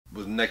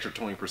with an extra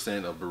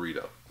 20% of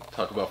burrito.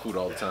 Talk about food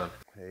all the time.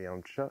 Hey,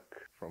 I'm Chuck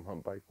from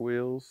Hump Bike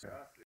Wheels.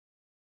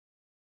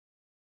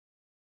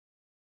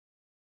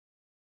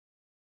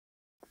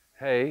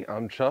 Hey,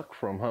 I'm Chuck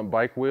from Hump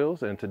Bike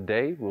Wheels, and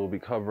today we'll be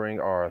covering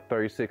our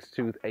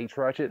 36-tooth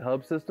Ratchet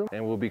hub system,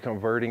 and we'll be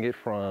converting it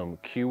from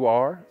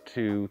QR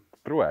to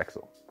through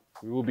axle.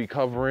 We will be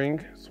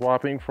covering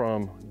swapping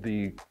from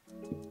the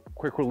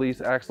quick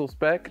release axle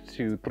spec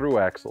to through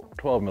axle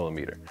 12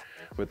 millimeter.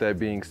 With that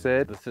being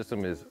said, the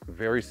system is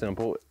very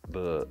simple.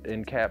 The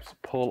end caps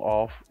pull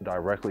off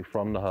directly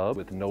from the hub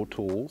with no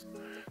tools.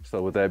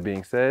 So with that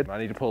being said, I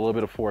need to put a little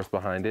bit of force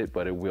behind it,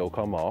 but it will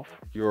come off.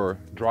 Your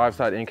drive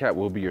side end cap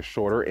will be your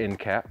shorter end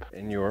cap,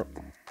 and your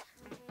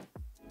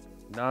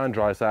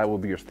non-drive side will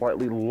be your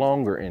slightly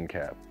longer end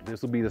cap.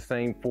 This will be the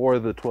same for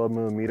the 12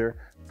 millimeter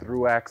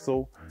through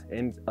axle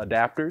and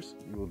adapters.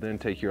 You will then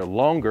take your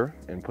longer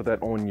and put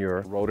that on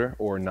your rotor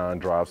or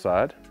non-drive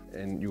side,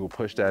 and you will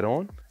push that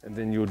on, and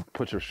then you will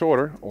put your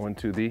shorter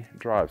onto the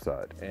drive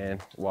side,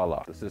 and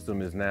voila. The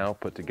system is now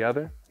put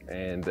together,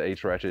 and the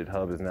Ratchet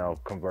hub is now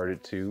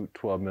converted to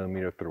 12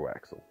 millimeter through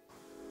axle.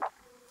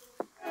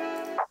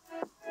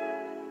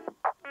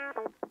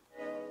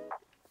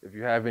 If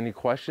you have any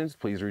questions,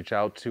 please reach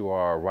out to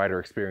our rider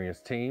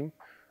experience team.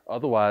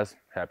 Otherwise,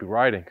 happy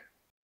riding.